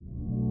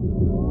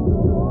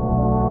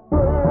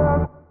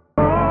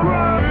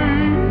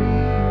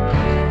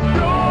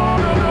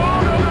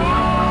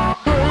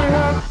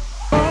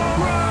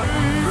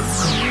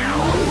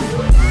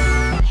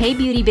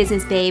Beauty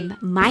Business Babe.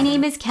 My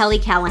name is Kelly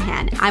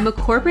Callahan. I'm a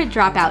corporate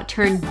dropout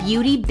turned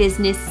beauty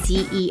business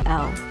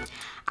CEO.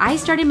 I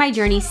started my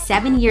journey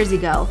 7 years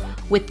ago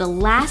with the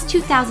last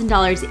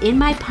 $2,000 in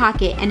my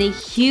pocket and a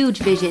huge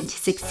vision to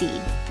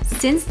succeed.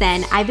 Since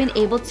then, I've been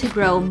able to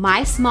grow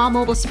my small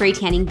mobile spray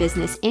tanning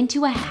business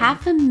into a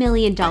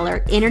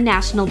 $500,000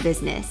 international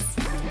business.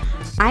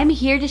 I'm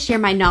here to share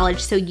my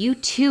knowledge so you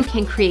too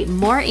can create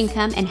more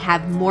income and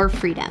have more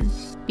freedom.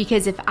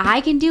 Because if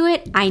I can do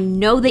it, I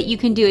know that you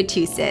can do it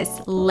too,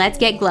 sis. Let's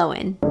get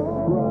glowing.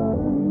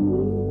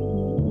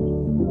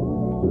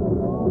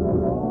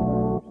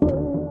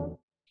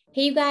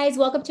 Hey, you guys,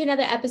 welcome to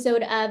another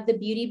episode of the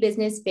Beauty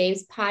Business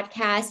Babes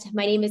podcast.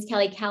 My name is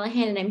Kelly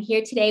Callahan, and I'm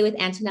here today with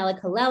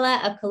Antonella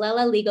Colella of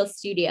Colella Legal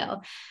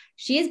Studio.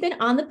 She has been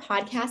on the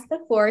podcast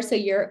before, so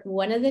you're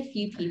one of the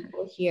few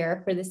people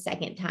here for the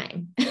second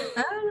time.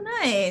 Oh,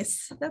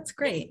 nice. That's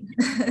great.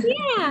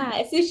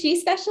 Yeah. So she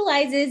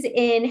specializes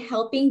in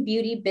helping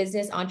beauty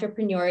business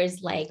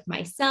entrepreneurs like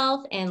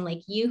myself and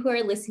like you who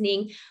are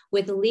listening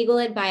with legal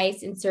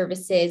advice and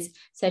services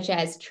such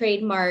as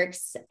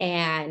trademarks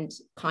and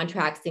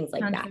contracts, things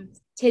like that.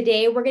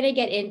 Today, we're going to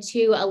get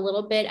into a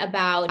little bit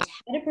about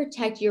how to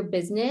protect your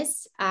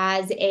business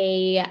as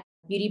a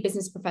beauty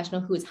business professional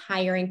who is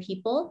hiring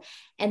people.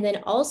 And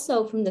then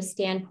also from the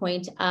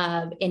standpoint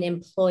of an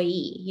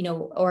employee,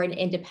 or an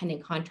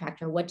independent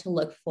contractor, what to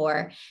look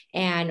for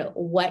and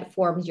what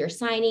forms you're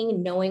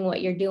signing, knowing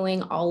what you're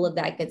doing, all of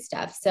that good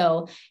stuff.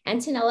 So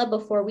Antonella,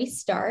 before we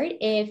start,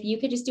 if you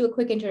could just do a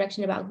quick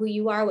introduction about who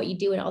you are, what you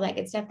do, and all that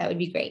good stuff, that would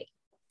be great.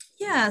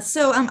 Yeah.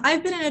 So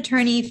I've been an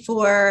attorney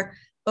for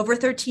over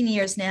 13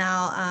 years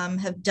now,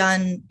 have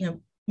done,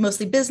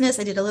 mostly business.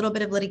 I did a little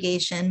bit of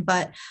litigation,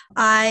 but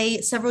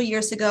several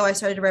years ago, I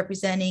started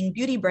representing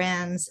beauty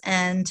brands.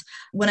 And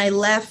when I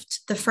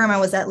left the firm I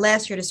was at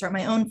last year to start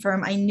my own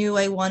firm, I knew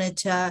I wanted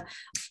to,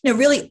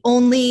 really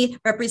only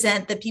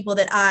represent the people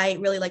that I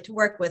really like to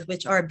work with,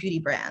 which are beauty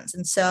brands.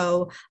 And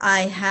so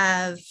I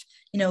have,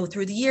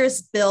 through the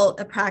years, built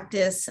a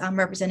practice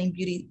representing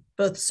beauty,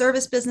 both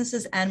service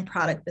businesses and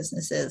product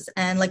businesses.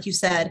 And like you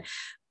said,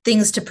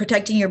 things to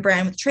protecting your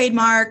brand with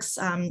trademarks,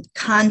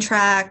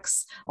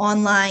 contracts,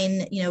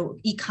 online,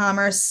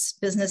 e-commerce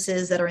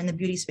businesses that are in the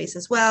beauty space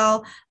as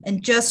well,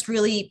 and just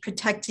really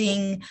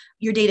protecting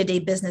your day-to-day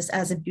business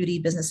as a beauty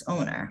business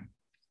owner.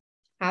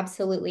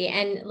 Absolutely.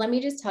 And let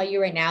me just tell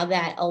you right now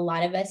that a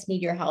lot of us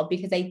need your help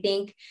because I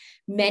think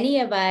many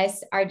of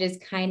us are just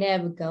kind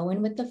of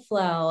going with the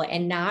flow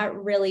and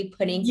not really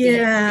putting things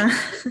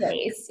in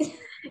place.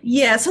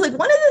 Yeah. So like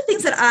one of the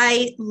things that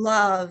I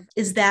love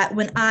is that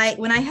when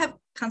I have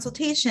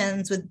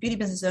consultations with beauty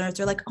business owners,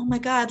 they're like, oh my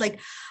God, like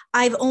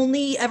I've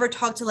only ever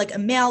talked to like a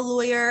male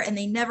lawyer and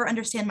they never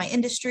understand my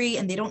industry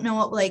and they don't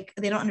know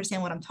they don't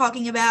understand what I'm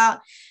talking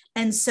about.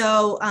 And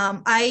so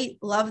I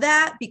love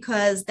that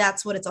because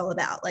that's what it's all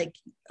about. Like,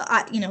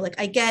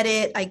 I get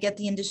it. I get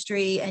the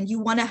industry and you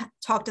want to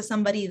talk to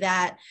somebody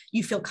that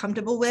you feel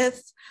comfortable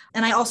with.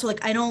 And I also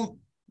I don't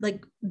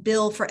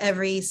bill for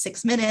every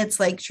 6 minutes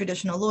like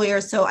traditional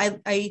lawyers. So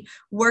I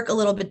work a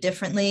little bit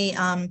differently.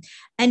 And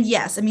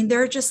yes,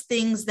 there are just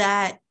things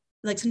that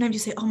sometimes you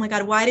say, oh my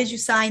God, why did you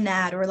sign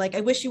that? Or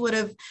I wish you would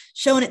have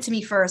shown it to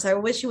me first. I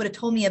wish you would have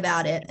told me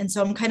about it. And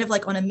so I'm kind of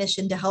on a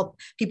mission to help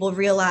people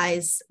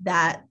realize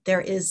that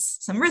there is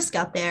some risk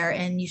out there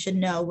and you should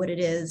know what it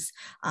is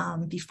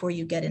before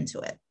you get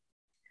into it.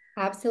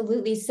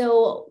 Absolutely.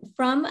 So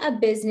from a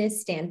business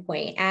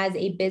standpoint, as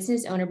a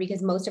business owner,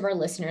 because most of our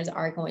listeners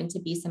are going to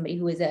be somebody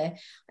who is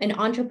an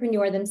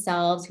entrepreneur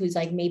themselves, who's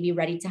maybe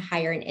ready to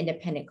hire an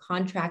independent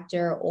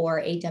contractor or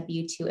a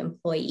W-2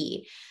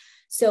 employee.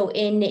 So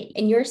in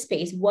your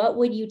space, what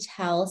would you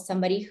tell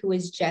somebody who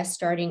is just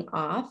starting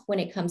off when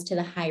it comes to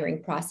the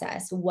hiring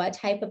process? What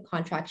type of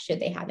contract should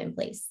they have in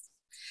place?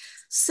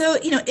 So,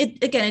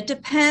 it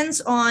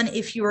depends on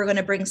if you are going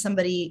to bring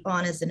somebody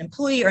on as an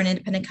employee or an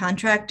independent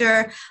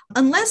contractor.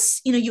 Unless,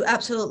 you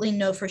absolutely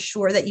know for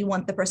sure that you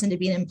want the person to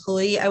be an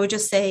employee, I would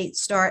just say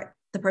start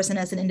the person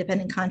as an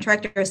independent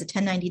contractor as a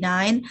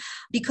 1099,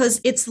 because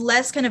it's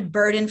less kind of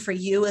burden for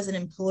you as an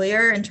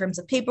employer in terms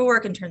of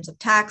paperwork, in terms of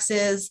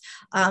taxes.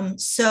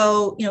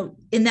 So,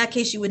 in that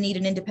case, you would need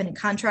an independent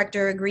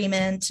contractor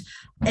agreement.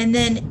 And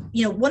then,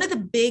 one of the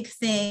big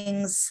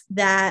things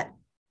that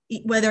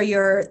whether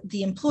you're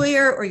the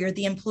employer or you're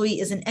the employee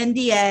is an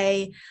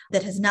NDA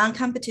that has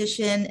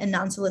non-competition and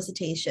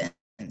non-solicitation.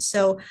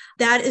 So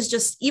that is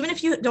just, even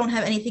if you don't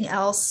have anything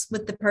else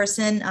with the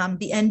person,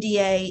 the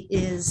NDA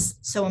is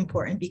so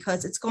important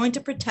because it's going to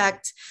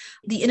protect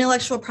the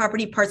intellectual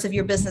property parts of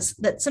your business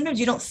that sometimes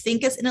you don't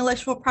think is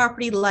intellectual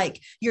property,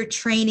 like your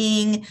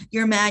training,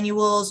 your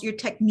manuals, your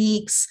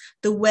techniques,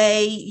 the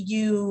way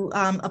you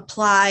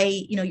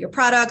apply, your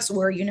products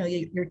or,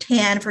 your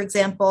tan, for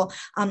example.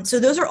 So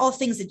those are all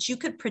things that you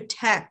could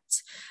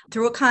protect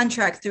through a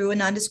contract, through a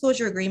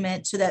non-disclosure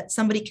agreement, so that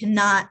somebody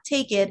cannot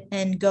take it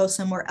and go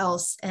somewhere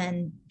else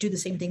and do the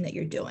same thing that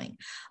you're doing.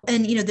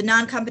 And, the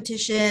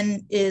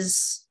non-competition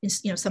is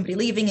somebody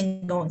leaving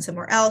and going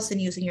somewhere else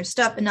and using your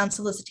stuff. And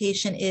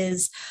non-solicitation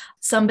is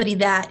somebody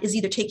that is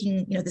either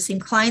taking, the same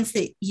clients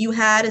that you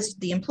had as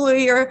the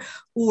employer,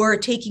 or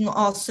taking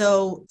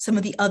also some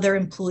of the other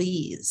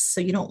employees. So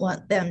you don't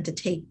want them to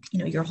take,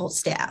 your whole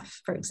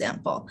staff, for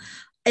example.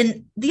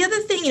 And the other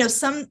thing,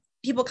 some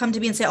people come to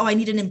me and say, oh, I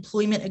need an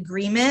employment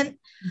agreement.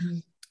 Mm-hmm.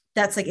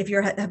 That's like if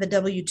you have a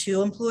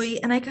W-2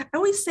 employee. And I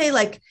always say,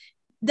 like,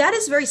 that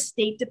is very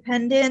state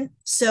dependent.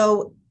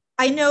 So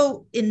I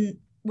know in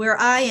where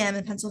I am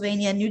in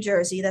Pennsylvania and New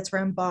Jersey, that's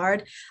where I'm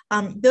barred.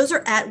 Those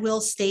are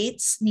at-will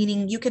states,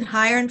 meaning you can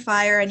hire and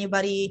fire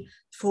anybody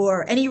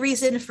for any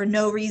reason, for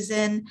no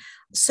reason.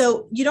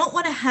 So you don't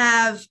want to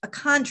have a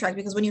contract,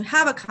 because when you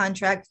have a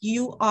contract,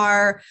 you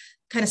are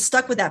kind of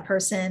stuck with that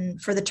person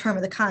for the term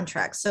of the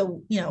contract.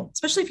 So,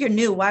 especially if you're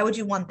new, why would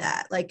you want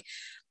that? Like,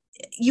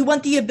 you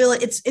want the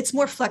ability, it's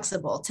more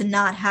flexible to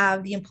not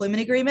have the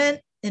employment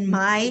agreement, in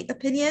my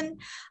opinion,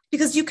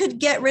 because you could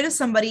get rid of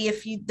somebody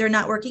if they're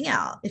not working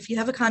out. If you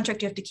have a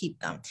contract, you have to keep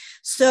them.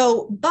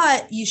 So,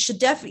 but you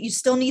should you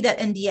still need that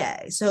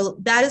NDA. So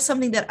that is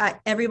something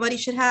that everybody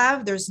should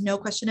have. There's no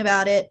question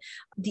about it.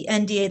 The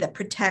NDA that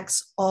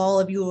protects all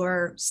of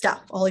your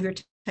stuff, all of your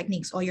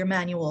techniques, all your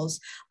manuals,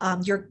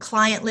 your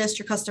client list,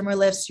 your customer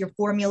lists, your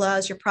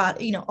formulas, your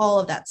product, all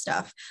of that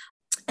stuff.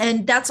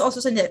 And that's also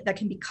something that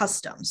can be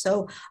custom.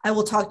 So I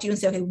will talk to you and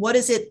say, okay, what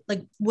is it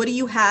like? What do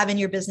you have in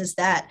your business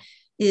that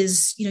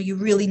is, you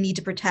really need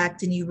to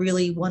protect and you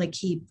really want to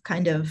keep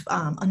kind of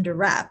under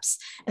wraps?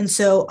 And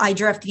so I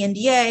draft the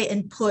NDA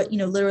and put,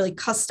 literally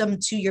custom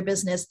to your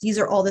business. These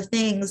are all the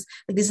things,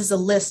 like this is a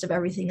list of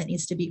everything that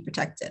needs to be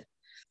protected.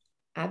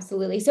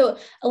 Absolutely. So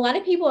a lot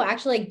of people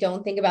actually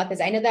don't think about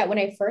this. I know that when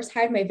I first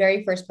hired my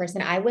very first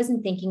person, I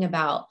wasn't thinking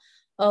about,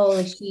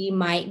 oh, she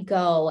might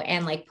go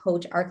and like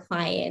poach our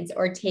clients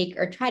or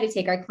try to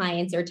take our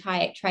clients or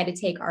try to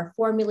take our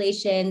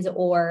formulations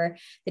or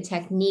the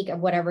technique of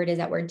whatever it is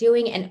that we're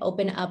doing and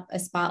open up a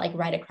spot like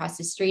right across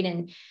the street.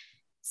 And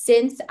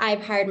since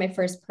I've hired my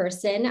first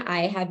person,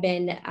 I have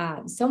been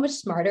so much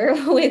smarter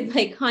with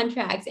like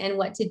contracts and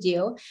what to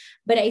do.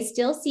 But I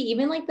still see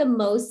even like the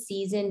most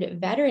seasoned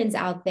veterans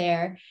out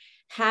there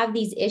have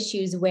these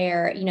issues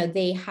where,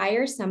 they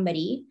hire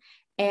somebody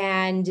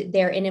and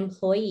they're an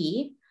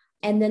employee,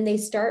 and then they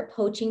start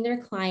poaching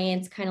their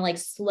clients kind of like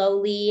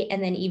slowly.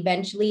 And then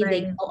eventually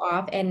They go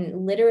off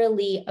and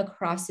literally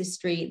across the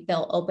street,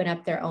 they'll open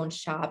up their own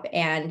shop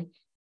and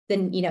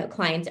then,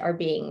 clients are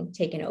being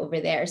taken over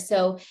there.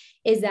 So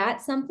is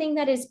that something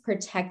that is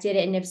protected?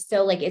 And if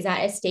so, like, is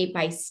that a state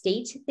by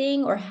state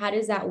thing, or how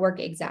does that work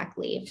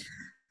exactly?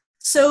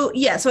 So,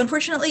 yeah, so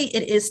unfortunately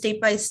it is state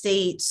by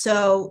state.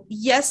 So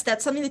yes,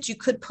 that's something that you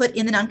could put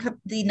in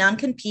the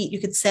non-compete. You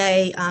could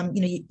say,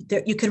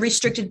 you could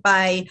restrict it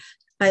by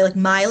like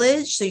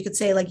mileage. So you could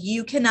say like,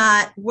 you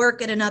cannot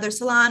work at another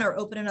salon or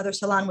open another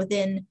salon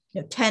within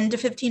 10 to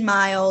 15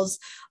 miles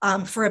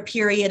for a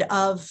period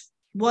of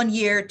 1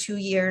 year, 2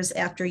 years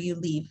after you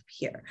leave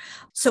here.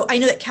 So I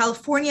know that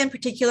California in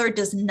particular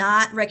does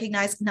not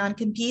recognize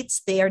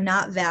non-competes. They are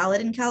not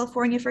valid in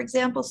California, for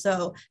example.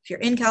 So if you're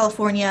in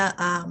California,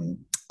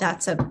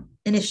 that's an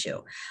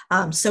issue.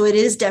 So it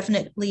is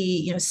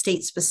definitely,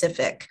 state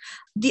specific.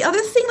 The other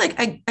thing,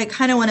 like I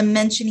kind of want to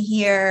mention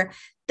here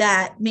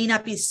that may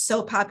not be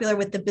so popular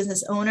with the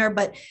business owner,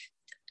 but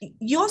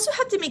you also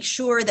have to make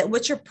sure that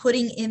what you're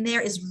putting in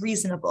there is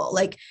reasonable.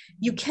 Like,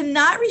 you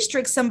cannot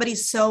restrict somebody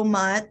so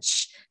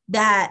much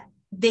that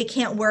they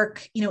can't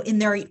work, in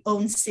their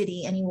own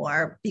city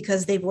anymore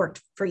because they've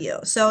worked for you.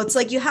 So it's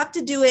like, you have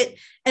to do it.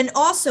 And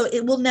also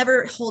it will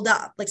never hold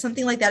up. Like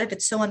something like that, if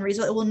it's so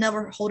unreasonable, it will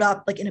never hold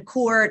up like in a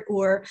court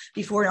or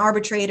before an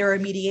arbitrator or a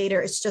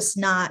mediator. It's just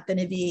not going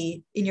to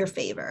be in your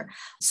favor.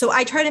 So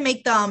I try to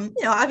make them,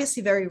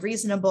 obviously very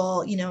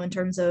reasonable, in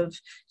terms of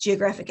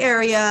geographic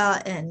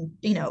area. And,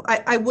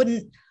 I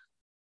wouldn't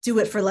do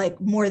it for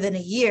like more than a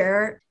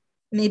year,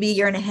 maybe a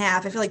year and a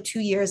half. I feel like 2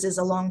 years is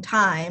a long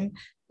time,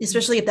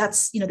 especially if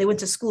that's, they went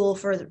to school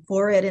for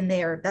it and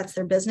that's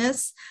their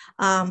business.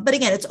 But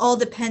again, it's all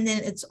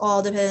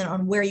dependent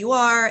on where you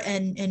are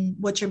and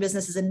what your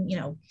business is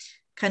and,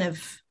 kind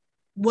of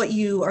what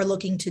you are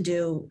looking to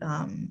do,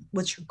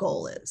 what your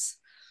goal is.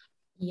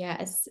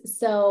 Yes.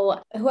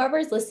 So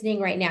whoever's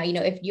listening right now,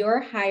 if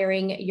you're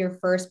hiring your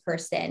first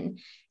person,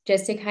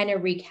 just to kind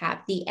of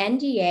recap, the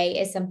NDA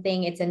is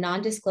it's a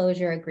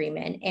non-disclosure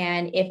agreement.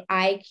 And if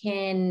I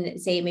can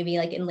say maybe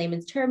like in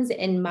layman's terms,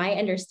 in my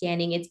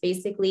understanding, it's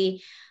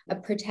basically a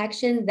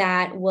protection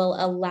that will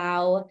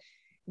allow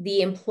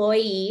the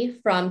employee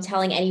from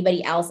telling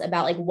anybody else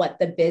about like what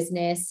the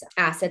business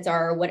assets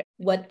are,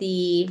 what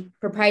the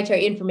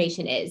proprietary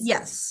information is.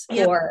 Yes.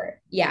 For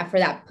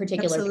that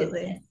particular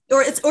Absolutely. business.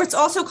 Or it's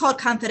also called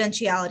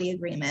confidentiality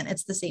agreement.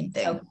 It's the same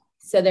thing. Okay.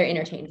 So they're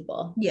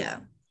interchangeable. Yeah.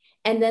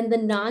 And then the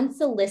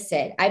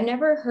non-solicit, I've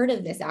never heard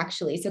of this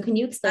actually. So can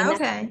you explain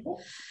that?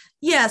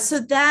 Yeah, so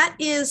that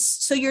is,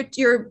 so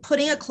you're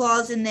putting a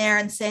clause in there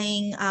and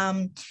saying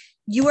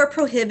you are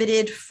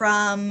prohibited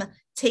from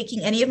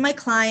taking any of my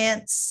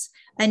clients,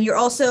 and you're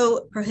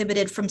also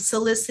prohibited from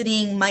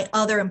soliciting my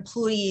other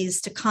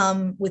employees to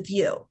come with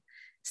you,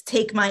 to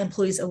take my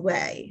employees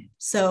away.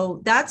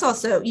 So that's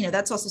also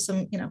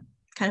some,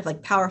 kind of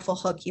like powerful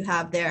hook you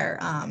have there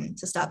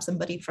to stop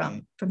somebody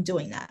from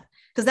doing that,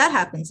 because that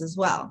happens as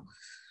well.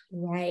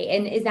 Right.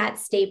 And is that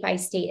state by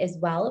state as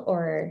well,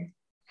 or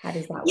how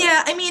does that work?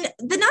 Yeah, I mean,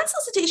 the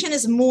non-solicitation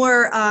is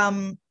more,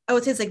 I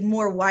would say it's like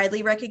more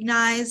widely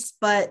recognized,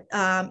 but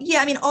yeah,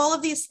 I mean, all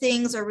of these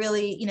things are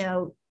really,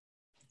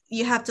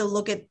 you have to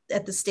look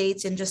at the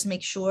states and just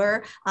make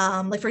sure.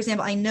 Like, for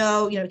example, I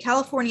know,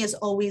 California is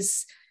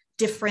always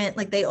different,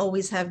 like they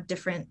always have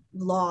different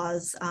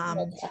laws.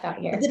 But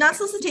the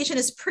non-solicitation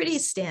is pretty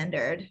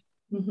standard.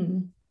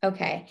 Mm-hmm.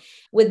 Okay.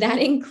 Would that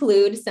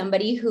include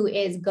somebody who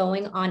is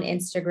going on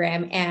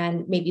Instagram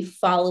and maybe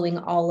following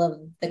all of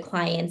the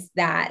clients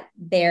that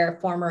their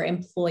former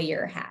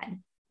employer had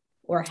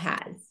or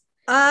has?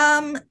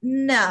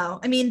 No.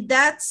 I mean,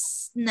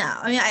 no.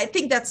 I mean, I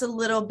think that's a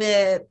little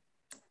bit,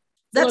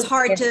 that's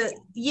hard to,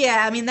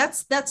 yeah. I mean,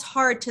 that's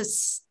hard to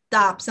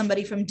stop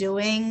somebody from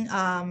doing.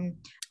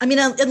 I mean,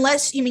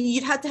 unless,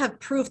 you'd have to have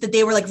proof that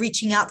they were like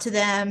reaching out to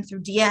them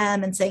through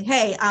DM and saying,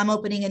 hey, I'm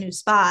opening a new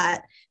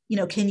spot.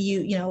 Can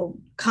you,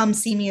 come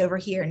see me over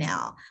here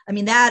now? I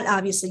mean, that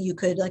obviously you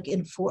could like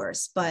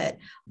enforce, but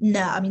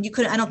no, I mean, you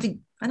couldn't,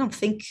 I don't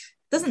think,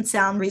 doesn't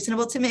sound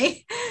reasonable to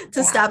me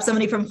to stop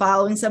somebody from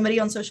following somebody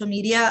on social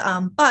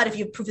media. But if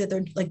you prove that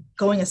they're like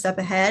going a step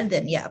ahead,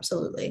 then yeah,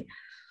 absolutely.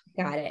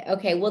 Got it.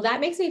 Okay. Well,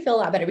 that makes me feel a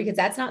lot better because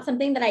that's not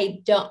something that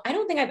I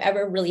don't think I've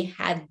ever really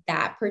had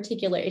that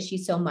particular issue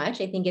so much.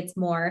 I think it's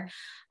more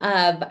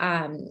of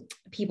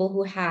people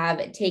who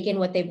have taken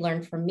what they've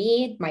learned from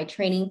me, my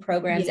training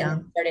programs,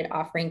 and started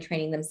offering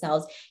training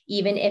themselves,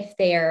 even if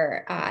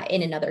they're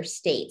in another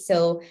state.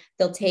 So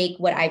they'll take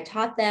what I've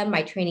taught them,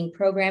 my training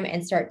program,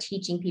 and start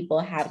teaching people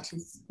how to,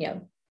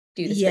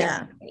 do the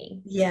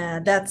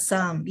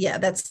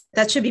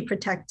that should be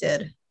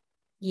protected.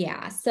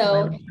 Yeah.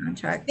 So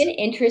it's been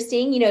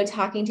interesting,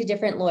 talking to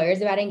different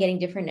lawyers about it and getting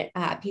different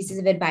pieces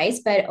of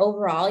advice. But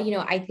overall,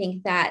 I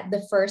think that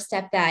the first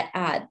step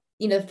that,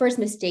 the first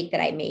mistake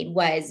that I made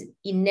was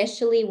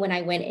initially when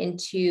I went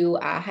into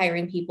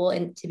hiring people,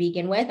 and to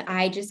begin with,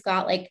 I just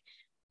got like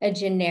a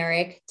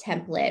generic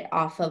template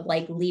off of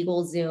like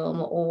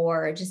LegalZoom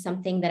or just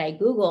something that I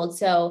Googled.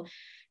 So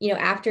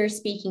after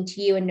speaking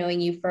to you and knowing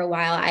you for a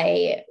while,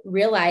 I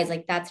realized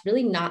like that's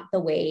really not the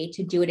way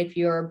to do it if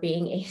you're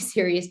being a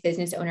serious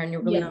business owner and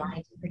you're really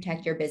wanting to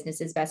protect your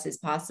business as best as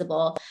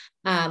possible.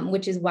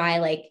 Which is why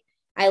like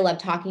I love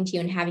talking to you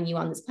and having you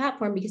on this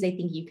platform, because I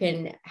think you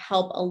can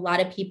help a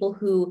lot of people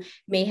who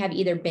may have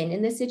either been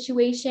in this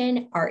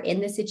situation, are in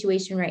the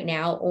situation right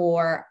now,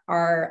 or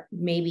are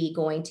maybe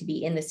going to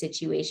be in the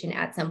situation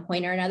at some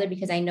point or another.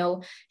 Because I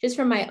know just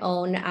from my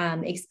own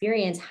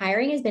experience,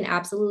 hiring has been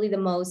absolutely the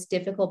most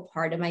difficult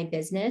part of my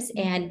business.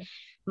 And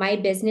my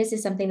business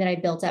is something that I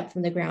built up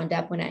from the ground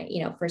up when I,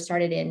 first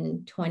started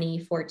in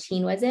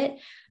 2014, was it?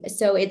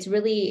 So it's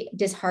really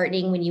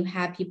disheartening when you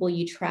have people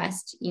you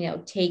trust,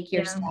 take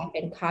your stuff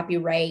and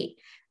copyright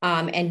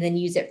and then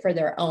use it for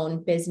their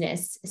own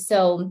business.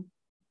 So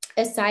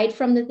aside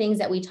from the things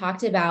that we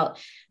talked about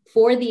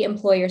for the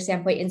employer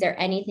standpoint, is there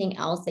anything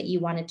else that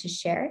you wanted to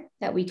share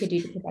that we could do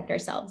to protect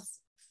ourselves?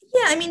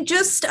 Yeah, I mean,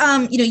 just,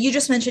 you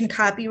just mentioned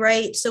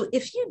copyright. So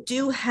if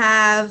you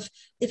have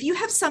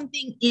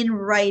something in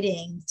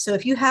writing, so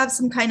if you have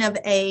some kind of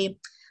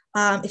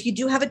if you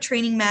do have a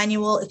training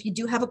manual, if you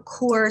do have a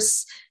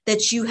course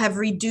that you have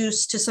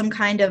reduced to some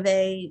kind of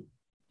a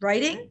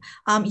writing,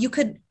 you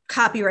could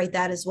copyright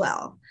that as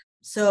well.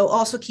 So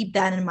also keep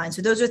that in mind.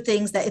 So those are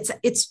things that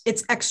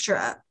it's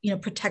extra,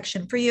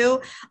 protection for you.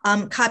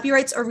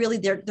 Copyrights are really,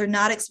 they're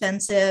not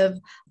expensive,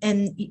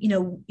 and,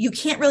 you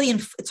can't really,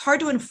 it's hard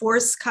to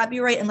enforce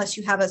copyright unless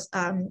you have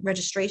a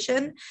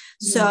registration.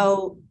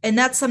 So, and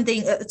that's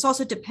something, it's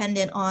also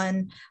dependent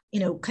on,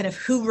 kind of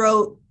who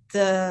wrote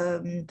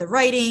the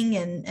writing.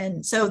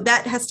 And so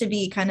that has to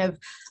be kind of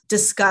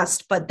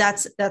discussed, but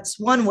that's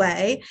one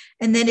way.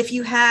 And then if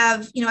you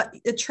have,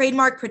 a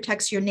trademark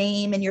protects your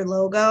name and your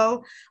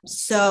logo.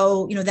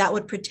 So, that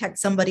would protect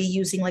somebody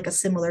using like a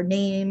similar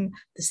name,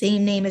 the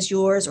same name as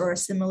yours, or a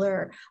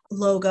similar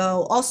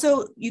logo.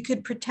 Also, you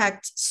could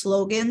protect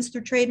slogans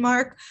through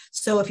trademark.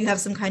 So if you have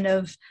some kind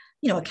of,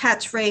 a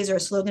catchphrase or a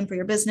slogan for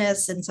your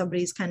business and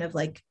somebody's kind of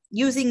like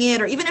using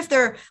it, or even if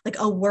they're like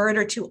a word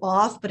or two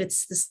off, but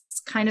it's this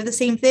kind of the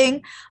same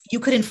thing, you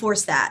could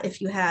enforce that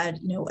if you had,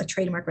 a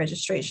trademark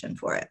registration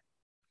for it.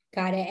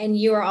 Got it. And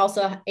you are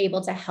also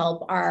able to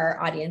help our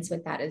audience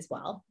with that as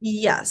well.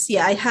 Yes.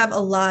 Yeah. I have a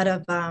lot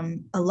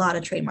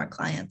of trademark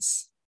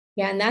clients.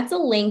 Yeah. And that's a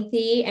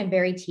lengthy and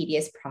very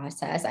tedious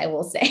process, I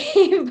will say,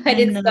 but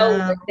it's so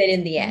worth it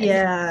in the end.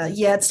 Yeah.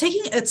 Yeah. It's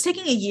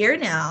taking a year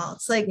now.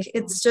 It's like,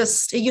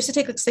 it used to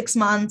take like 6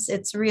 months.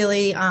 It's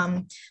really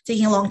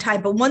taking a long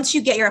time, but once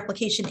you get your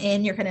application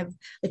in, you're kind of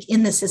like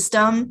in the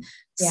system.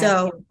 Yeah.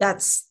 So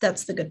that's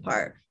the good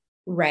part.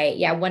 Right.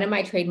 Yeah. One of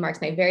my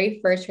trademarks, my very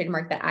first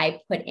trademark that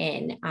I put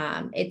in,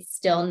 it's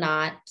still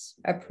not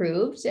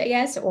approved, I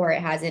guess, or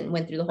it hasn't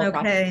went through the whole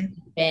process. Okay. It's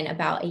been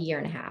about a year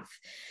and a half.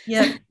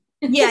 Yep.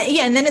 Yeah,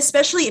 yeah. And then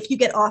especially if you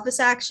get office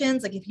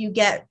actions, like if you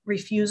get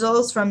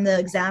refusals from the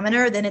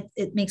examiner, then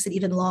it makes it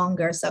even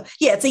longer. So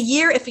yeah, it's a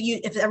year if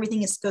everything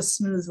goes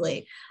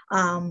smoothly.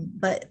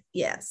 But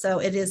yeah, so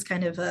it is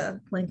kind of a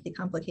lengthy,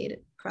 complicated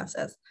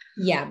process.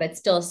 Yeah, but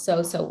still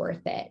so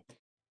worth it.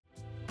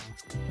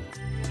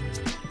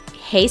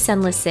 Hey,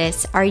 Sunless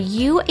Sis, are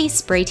you a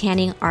spray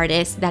tanning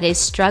artist that is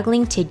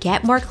struggling to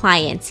get more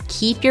clients,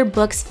 keep your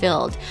books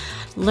filled,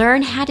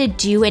 learn how to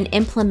do and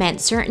implement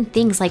certain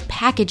things like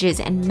packages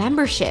and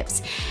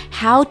memberships,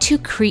 how to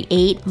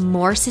create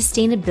more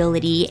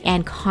sustainability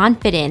and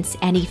confidence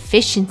and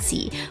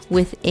efficiency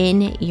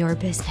within your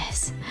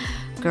business?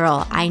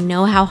 Girl, I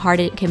know how hard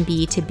it can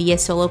be to be a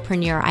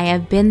solopreneur. I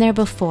have been there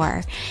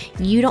before.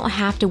 You don't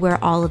have to wear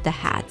all of the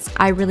hats.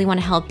 I really want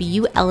to help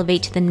you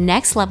elevate to the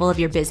next level of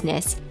your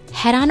business.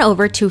 Head on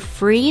over to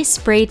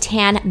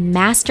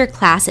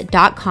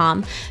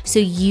freespraytanmasterclass.com so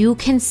you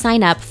can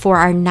sign up for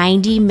our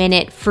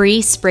 90-minute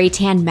free spray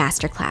tan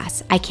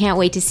masterclass. I can't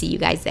wait to see you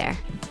guys there.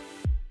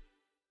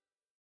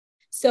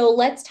 So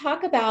let's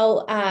talk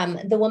about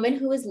the woman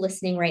who is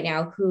listening right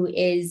now, who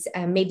is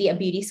maybe a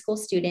beauty school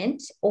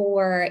student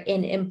or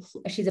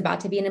she's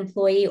about to be an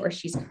employee or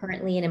she's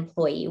currently an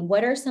employee.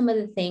 What are some of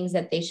the things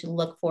that they should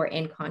look for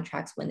in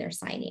contracts when they're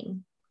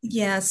signing?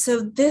 Yeah,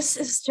 so this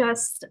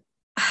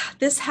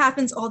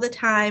happens all the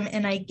time.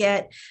 And I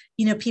get,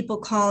 people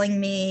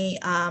calling me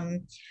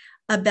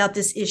about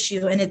this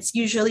issue. And it's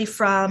usually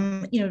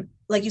from,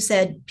 like you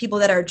said, people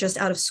that are just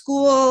out of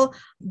school,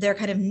 they're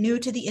kind of new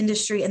to the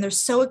industry and they're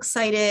so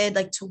excited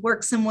like to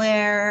work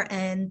somewhere.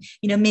 And,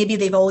 maybe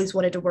they've always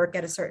wanted to work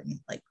at a certain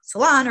like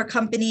salon or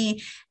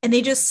company, and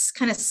they just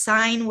kind of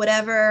sign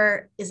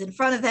whatever is in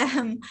front of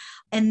them.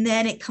 And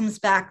then it comes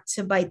back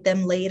to bite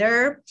them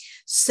later.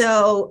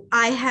 So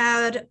I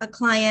had a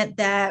client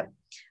that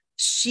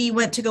she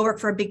went to go work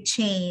for a big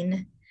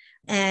chain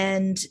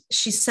and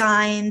she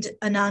signed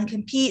a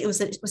non-compete. It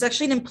was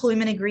actually an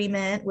employment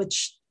agreement,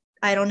 which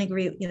I don't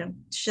agree,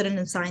 shouldn't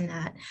have signed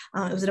that.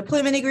 It was an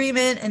employment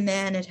agreement, and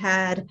then it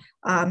had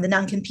the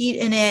non-compete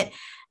in it.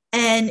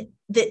 And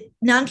the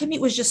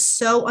non-compete was just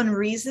so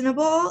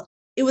unreasonable.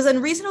 It was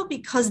unreasonable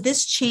because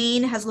this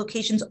chain has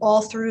locations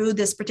all through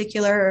this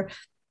particular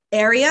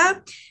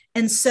area.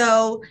 And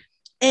so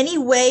any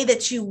way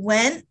that you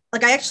went,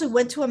 like I actually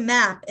went to a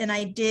map and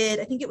I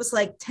think it was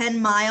like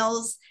 10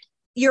 miles.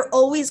 You're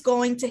always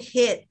going to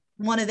hit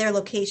one of their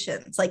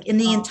locations, like in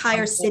the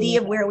entire city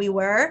of where we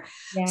were.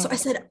 Yeah. So I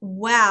said,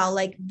 wow,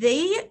 like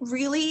they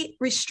really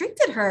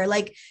restricted her.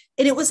 Like,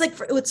 and it was like,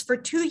 it was for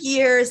 2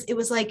 years. It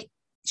was like,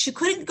 she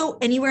couldn't go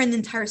anywhere in the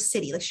entire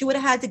city. Like she would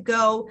have had to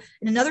go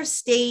in another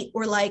state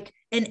or like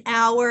an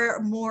hour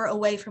more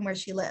away from where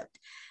she lived.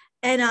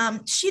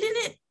 And she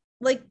didn't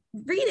like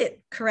read it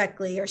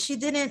correctly, or she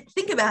didn't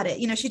think about it.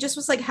 She just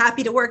was like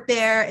happy to work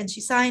there and she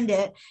signed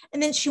it.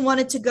 And then she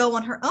wanted to go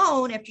on her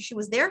own after she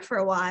was there for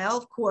a while,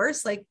 of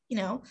course, like,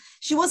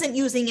 she wasn't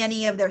using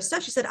any of their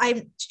stuff. She said,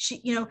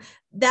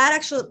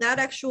 that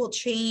actual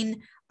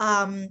chain,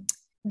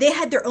 they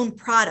had their own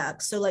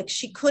products. So like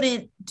she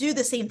couldn't do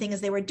the same thing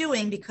as they were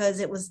doing because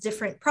it was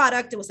different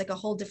product. It was like a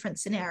whole different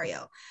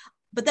scenario.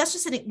 But that's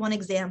just one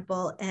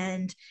example.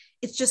 And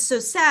it's just so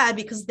sad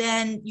because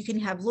then you can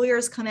have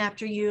lawyers come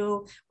after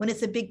you. When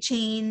it's a big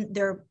chain,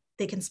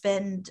 they can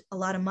spend a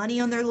lot of money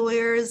on their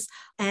lawyers.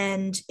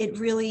 And it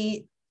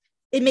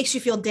makes you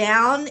feel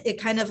down.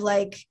 It kind of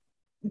like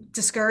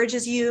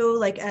discourages you,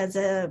 like as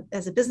a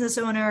business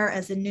owner,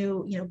 as a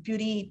new,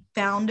 beauty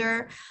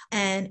founder.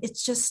 And it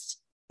just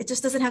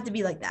doesn't have to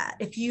be like that.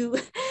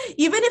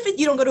 Even if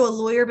you don't go to a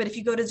lawyer, but if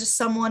you go to just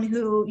someone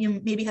who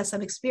maybe has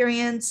some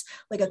experience,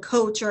 like a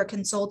coach or a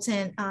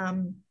consultant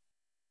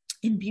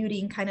in beauty,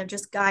 and kind of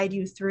just guide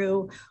you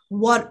through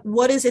what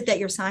is it that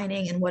you're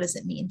signing and what does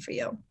it mean for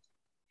you.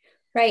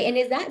 Right. And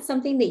is that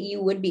something that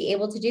you would be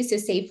able to do? So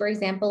say, for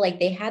example, like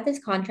they had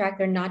this contract,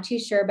 they're not too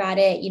sure about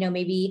it.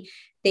 Maybe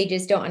they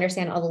just don't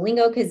understand all the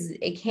lingo because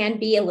it can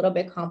be a little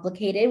bit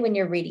complicated when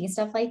you're reading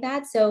stuff like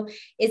that. So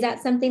is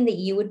that something that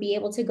you would be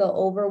able to go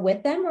over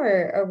with them,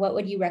 or what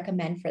would you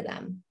recommend for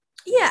them?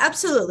 Yeah,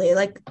 absolutely.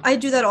 Like I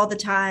do that all the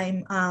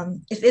time.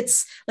 If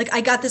it's like,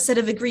 I got this set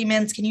of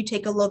agreements, can you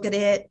take a look at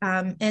it?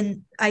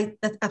 And I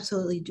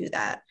absolutely do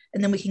that.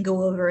 And then we can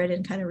go over it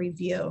and kind of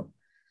review.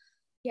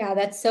 Yeah,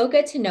 that's so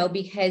good to know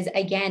because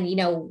again,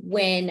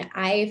 when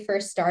I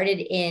first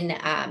started in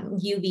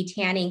UV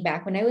tanning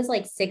back when I was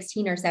like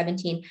 16 or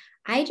 17,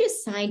 I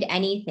just signed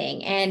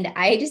anything and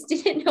I just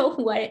didn't know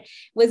what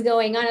was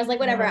going on. I was like,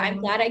 whatever, I'm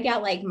glad I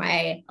got like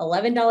my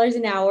 $11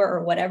 an hour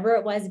or whatever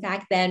it was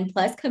back then,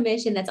 plus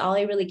commission. That's all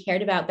I really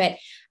cared about. But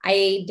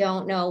I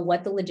don't know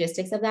what the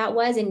logistics of that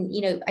was. And,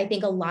 I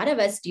think a lot of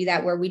us do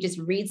that where we just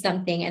read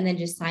something and then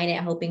just sign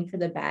it, hoping for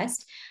the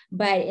best.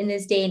 But in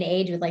this day and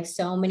age with like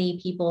so many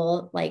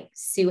people like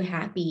sue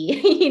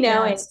happy,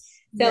 Yes.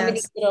 so many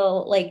Yes.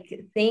 little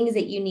like things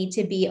that you need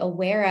to be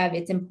aware of.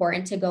 It's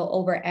important to go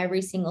over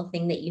every single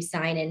thing that you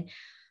sign, and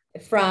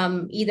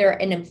from either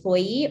an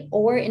employee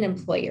or an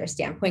employer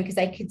standpoint, because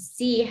I could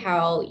see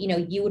how,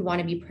 you would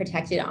want to be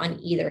protected on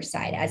either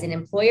side. As an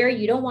employer,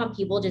 you don't want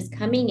people just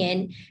coming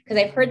in,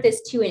 because I've heard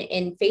this too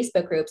in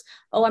Facebook groups.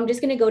 Oh, I'm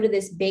just going to go to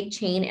this big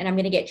chain and I'm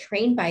going to get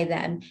trained by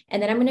them,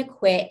 and then I'm going to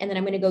quit, and then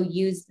I'm going to go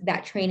use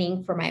that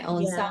training for my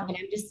own self. Yeah. And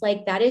I'm just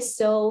like, that is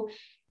so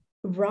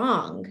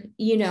wrong.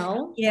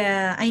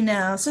 Yeah, I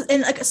know. So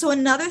and like so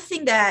another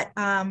thing that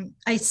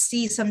I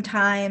see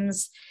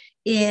sometimes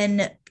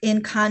in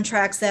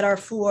contracts that are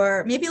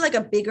for maybe like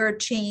a bigger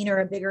chain or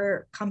a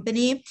bigger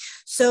company.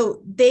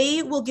 So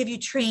they will give you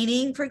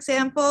training, for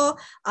example,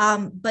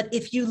 but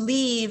if you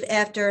leave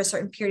after a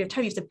certain period of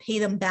time, you have to pay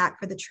them back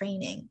for the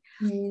training.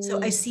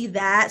 So I Mm. see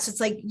that. So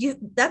it's like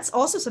that's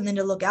also something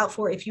to look out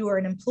for if you are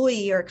an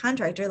employee or a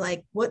contractor.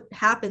 Like, what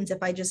happens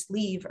if I just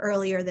leave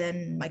earlier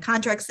than my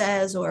contract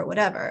says or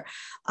whatever?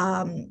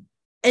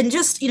 And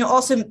just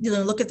also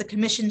look at the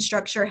commission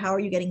structure. How are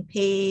you getting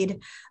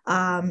paid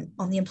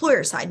on the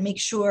employer side? Make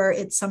sure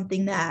it's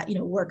something that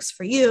works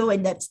for you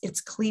and that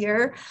it's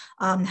clear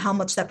how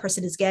much that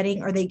person is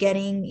getting. Are they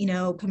getting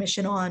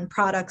commission on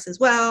products as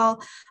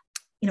well?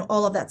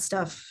 All of that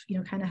stuff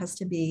kind of has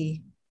to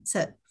be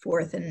set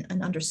forth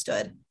and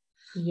understood.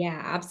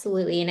 Yeah,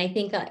 absolutely. And I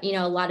think,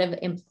 a lot of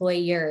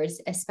employers,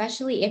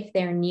 especially if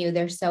they're new,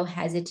 they're so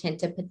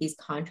hesitant to put these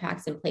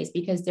contracts in place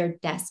because they're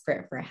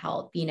desperate for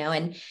help,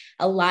 and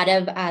a lot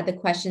of the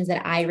questions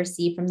that I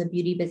receive from the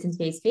Beauty Business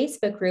Based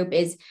Facebook group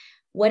is,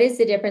 what is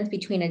the difference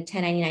between a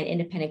 1099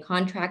 independent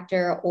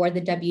contractor or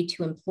the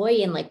W-2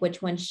 employee? And like,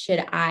 which one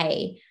should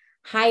I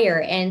hire?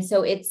 And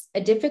so it's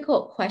a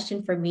difficult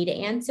question for me to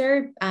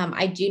answer.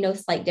 I do know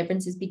slight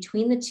differences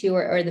between the two,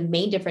 or the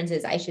main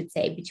differences, I should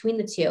say, between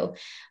the two,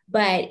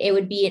 but it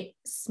would be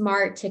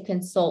smart to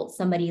consult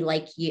somebody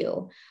like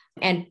you,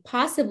 and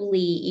possibly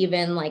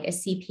even like a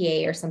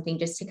CPA or something,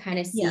 just to kind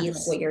of see like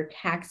Yes. what your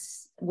tax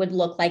would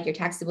look like, your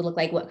taxes would look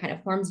like, what kind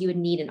of forms you would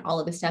need, and all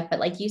of the stuff. But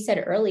like you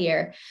said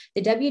earlier,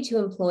 the W-2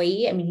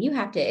 employee, I mean, you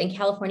have to, in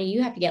California,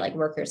 you have to get like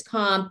workers'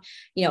 comp.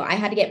 I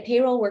had to get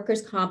payroll,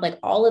 workers' comp, like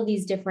all of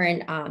these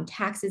different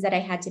taxes that I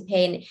had to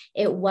pay. And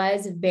it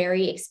was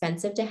very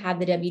expensive to have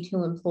the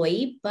W-2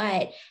 employee.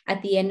 But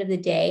at the end of the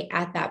day,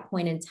 at that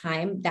point in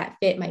time, that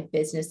fit my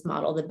business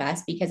model the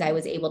best, because I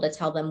was able to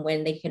tell them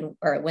when they can,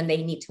 or when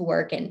they need to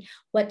work, and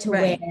what to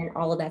wear, Right. and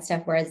all of that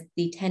stuff. Whereas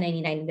the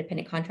 1099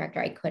 independent contractor,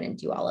 I couldn't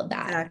do all of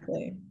that.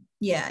 Exactly.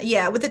 Yeah,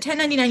 yeah. With the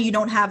 1099, you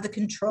don't have the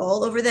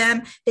control over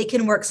them. They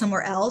can work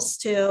somewhere else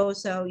too.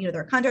 So,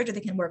 they're a contractor, they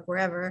can work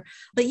wherever.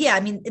 But yeah, I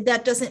mean,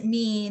 that doesn't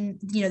mean,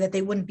 that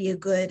they wouldn't be a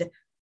good,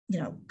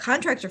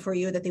 contractor for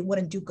you, that they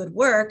wouldn't do good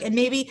work. And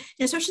maybe,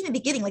 especially in the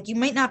beginning, like you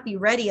might not be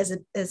ready as a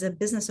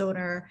business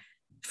owner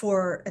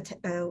for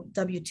a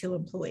W-2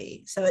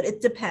 employee. So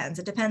it depends.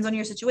 It depends on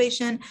your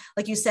situation.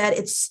 Like you said,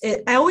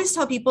 I always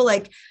tell people,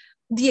 like,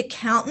 the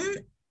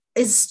accountant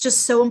is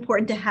just so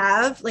important to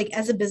have, like,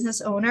 as a business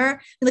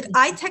owner. Like,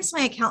 I text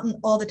my accountant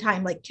all the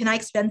time, like, can I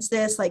expense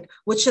this? Like,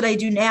 what should I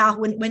do now?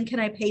 When can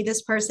I pay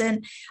this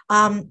person?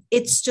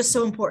 It's just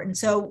so important.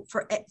 So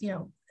for,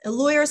 a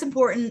lawyer is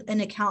important.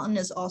 An accountant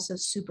is also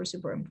super,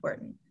 super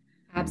important.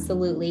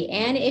 Absolutely.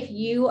 And if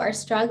you are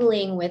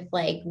struggling with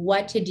like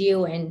what to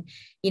do, and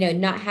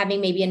not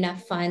having maybe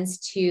enough funds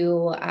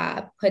to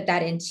put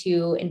that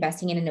into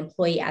investing in an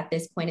employee at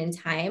this point in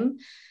time,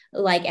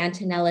 like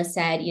Antonella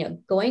said,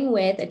 going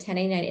with a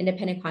 1099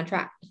 independent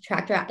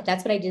contractor,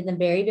 that's what I did in the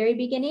very, very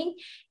beginning.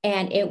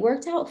 And it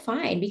worked out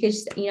fine,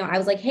 because, I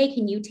was like, hey,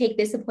 can you take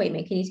this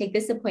appointment? Can you take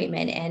this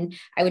appointment? And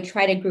I would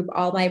try to group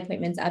all my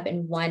appointments up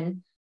in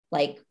one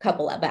like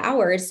couple of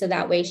hours. So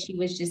that way she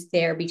was just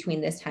there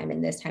between this time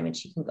and this time, and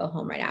she can go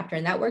home right after.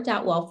 And that worked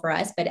out well for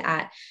us. But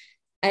at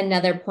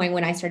another point,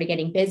 when I started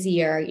getting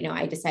busier,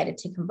 I decided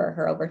to convert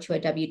her over to a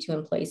W-2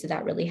 employee. So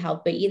that really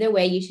helped. But either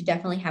way, you should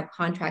definitely have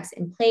contracts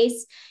in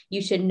place.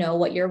 You should know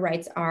what your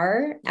rights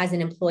are as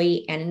an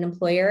employee and an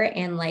employer.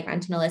 And like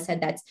Antonella said,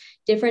 that's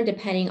different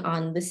depending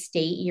on the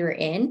state you're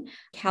in.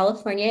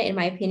 California, in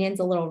my opinion, is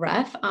a little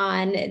rough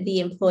on the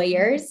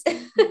employers.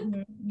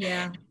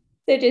 Yeah.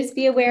 So just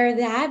be aware of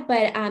that.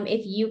 But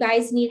if you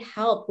guys need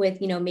help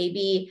with,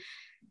 maybe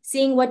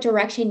seeing what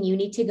direction you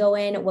need to go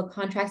in, what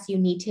contracts you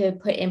need to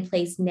put in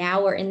place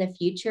now or in the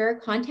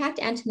future, contact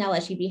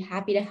Antonella. She'd be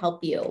happy to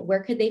help you.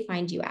 Where could they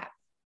find you at?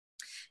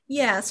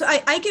 Yeah, so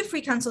I give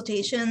free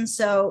consultations.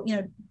 So,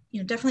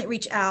 definitely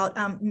reach out.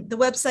 The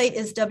website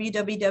is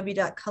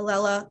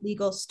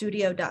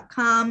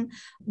www.colellalegalstudio.com.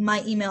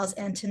 My email is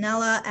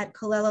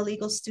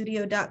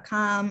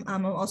antonella@colellalegalstudio.com.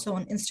 I'm also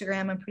on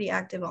Instagram. I'm pretty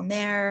active on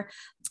there.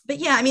 But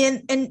yeah, I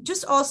mean, and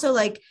just also,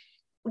 like,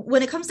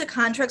 when it comes to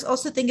contracts,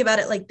 also think about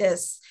it like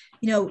this.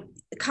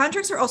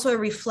 Contracts are also a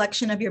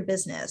reflection of your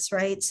business,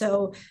 right?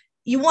 So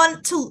you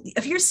want to,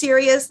 if you're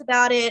serious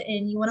about it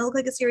and you want to look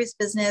like a serious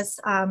business,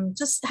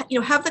 just,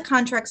 have the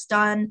contracts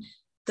done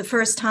the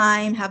first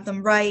time, have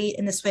them write.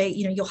 And this way,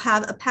 you'll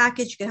have a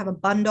package, you could have a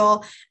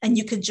bundle, and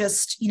you could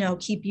just,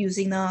 keep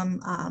using them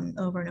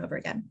over and over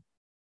again.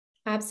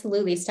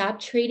 Absolutely. Stop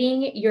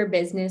treating your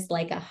business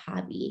like a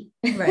hobby.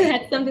 Right.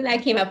 That's something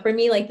that came up for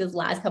me like this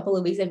last couple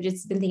of weeks. I've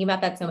just been thinking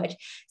about that so much.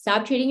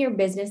 Stop treating your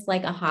business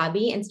like a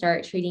hobby and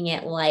start treating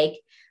it like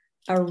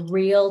a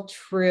real,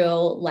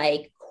 true,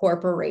 like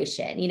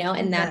corporation,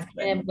 and that's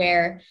kind of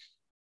where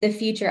the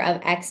future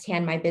of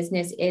Xtan, my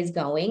business, is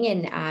going.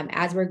 And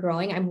as we're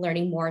growing, I'm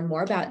learning more and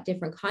more about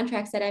different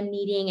contracts that I'm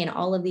needing and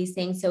all of these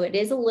things. So it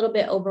is a little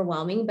bit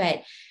overwhelming,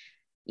 but,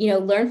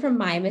 learn from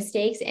my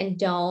mistakes and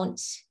don't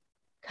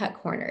cut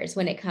corners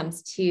when it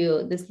comes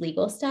to this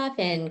legal stuff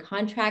and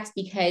contracts,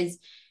 because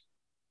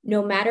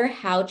no matter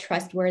how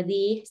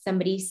trustworthy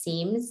somebody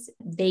seems,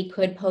 they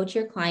could poach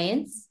your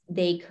clients.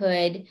 They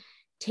could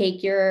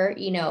take your,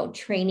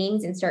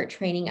 trainings and start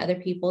training other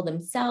people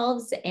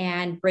themselves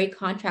and break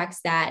contracts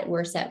that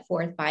were set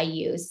forth by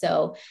you.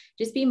 So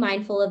just be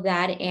mindful of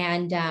that.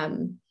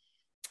 And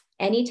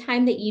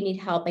anytime that you need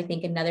help, I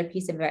think another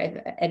piece of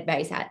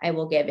advice that I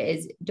will give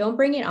is don't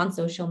bring it on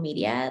social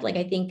media. Like,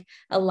 I think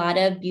a lot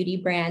of beauty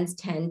brands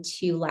tend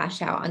to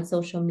lash out on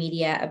social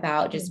media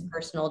about just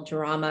personal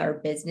drama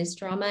or business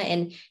drama,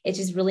 and it's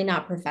just really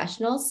not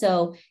professional.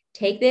 So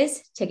take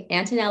this to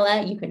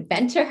Antonella. You can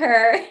vent to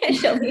her and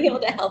she'll be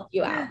able to help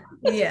you out.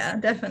 Yeah,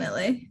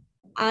 definitely.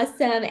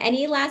 Awesome.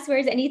 Any last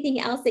words,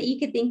 anything else that you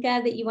could think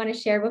of that you want to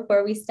share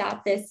before we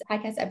stop this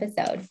podcast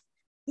episode?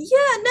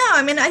 Yeah, no,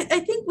 I mean, I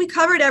think we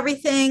covered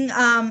everything.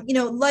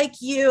 Like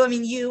you, I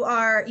mean, you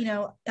are,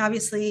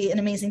 obviously an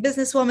amazing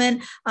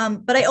businesswoman.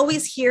 But I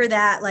always hear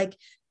that like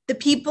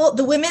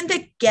the women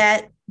that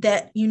get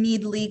that you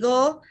need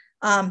legal,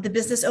 the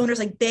business owners,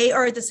 like they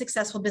are the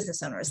successful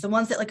business owners, the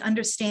ones that like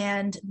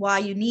understand why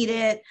you need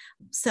it.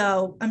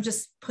 So I'm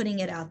just putting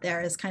it out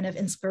there as kind of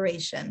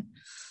inspiration.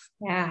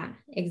 Yeah,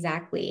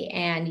 exactly.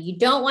 And you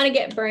don't want to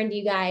get burned,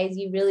 you guys.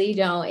 You really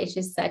don't. It's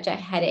just such a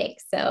headache.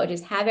 So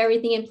just have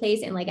everything in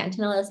place. And like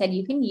Antonella said,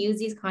 you can use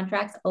these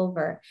contracts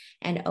over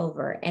and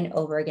over and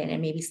over again,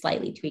 and maybe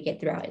slightly tweak it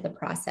throughout the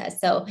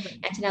process. So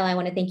Antonella, I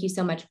want to thank you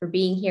so much for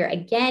being here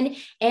again.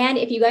 And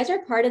if you guys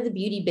are part of the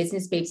Beauty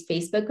Business Babes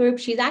Facebook group,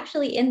 she's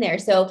actually in there.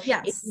 So if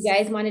you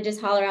guys want to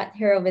just holler at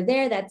her over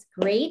there, that's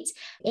great.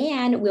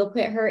 And we'll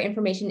put her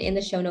information in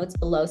the show notes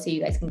below so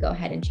you guys can go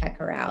ahead and check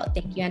her out.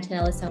 Thank you,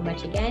 Antonella, so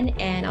much again.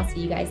 And I'll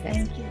see you guys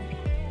next week.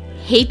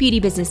 Hey, Beauty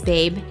Business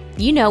Babe.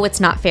 You know it's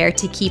not fair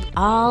to keep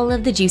all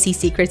of the juicy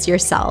secrets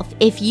yourself.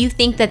 If you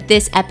think that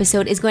this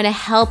episode is going to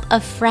help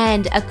a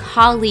friend, a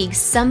colleague,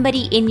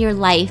 somebody in your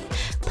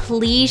life,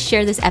 please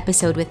share this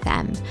episode with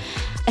them.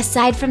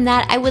 Aside from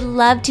that, I would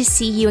love to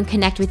see you and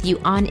connect with you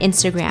on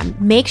Instagram.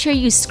 Make sure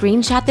you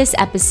screenshot this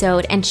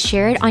episode and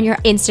share it on your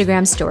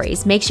Instagram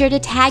stories. Make sure to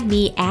tag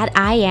me at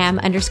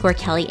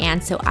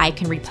 @Iam_KellyAnn so I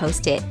can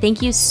repost it.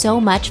 Thank you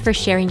so much for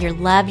sharing your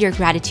love, your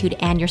gratitude,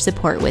 and your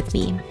support with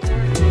me.